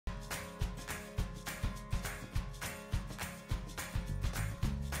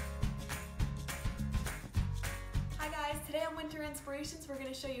on Winter Inspirations, we're going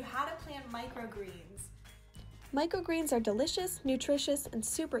to show you how to plant microgreens. Microgreens are delicious, nutritious, and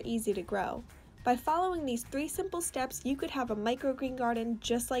super easy to grow. By following these 3 simple steps, you could have a microgreen garden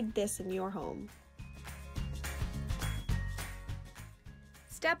just like this in your home.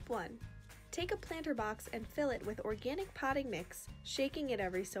 Step 1. Take a planter box and fill it with organic potting mix, shaking it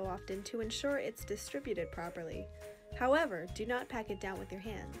every so often to ensure it's distributed properly. However, do not pack it down with your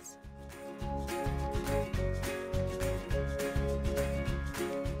hands.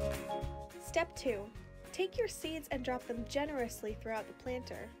 Step 2. Take your seeds and drop them generously throughout the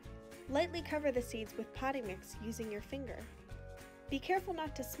planter. Lightly cover the seeds with potting mix using your finger. Be careful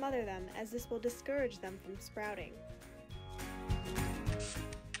not to smother them, as this will discourage them from sprouting.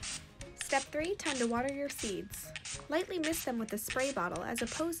 Step 3. Time to water your seeds. Lightly mist them with a spray bottle as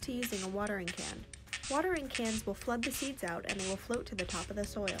opposed to using a watering can. Watering cans will flood the seeds out and they will float to the top of the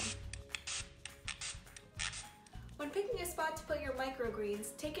soil. When picking a spot to put your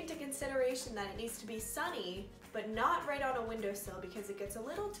microgreens, take into consideration that it needs to be sunny, but not right on a windowsill because it gets a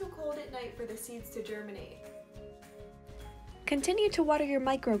little too cold at night for the seeds to germinate. Continue to water your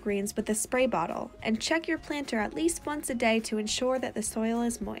microgreens with a spray bottle and check your planter at least once a day to ensure that the soil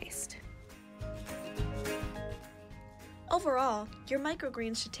is moist. Overall, your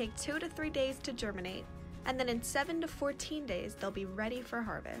microgreens should take 2 to 3 days to germinate, and then in 7 to 14 days they'll be ready for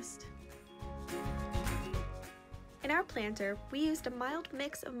harvest. In our planter, we used a mild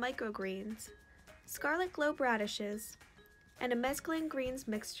mix of microgreens, scarlet globe radishes, and a mesclun greens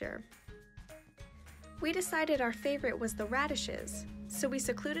mixture. We decided our favorite was the radishes, so we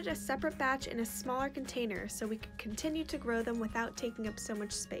secluded a separate batch in a smaller container so we could continue to grow them without taking up so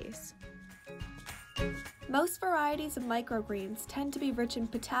much space. Most varieties of microgreens tend to be rich in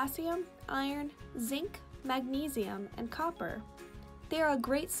potassium, iron, zinc, magnesium, and copper. They are a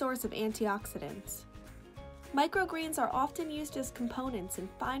great source of antioxidants. Microgreens are often used as components in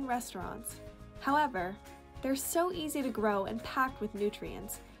fine restaurants. However, they're so easy to grow and packed with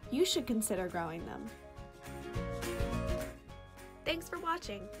nutrients, you should consider growing them. Thanks for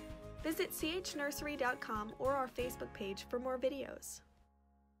watching. Visit chnursery.com or our Facebook page for more videos.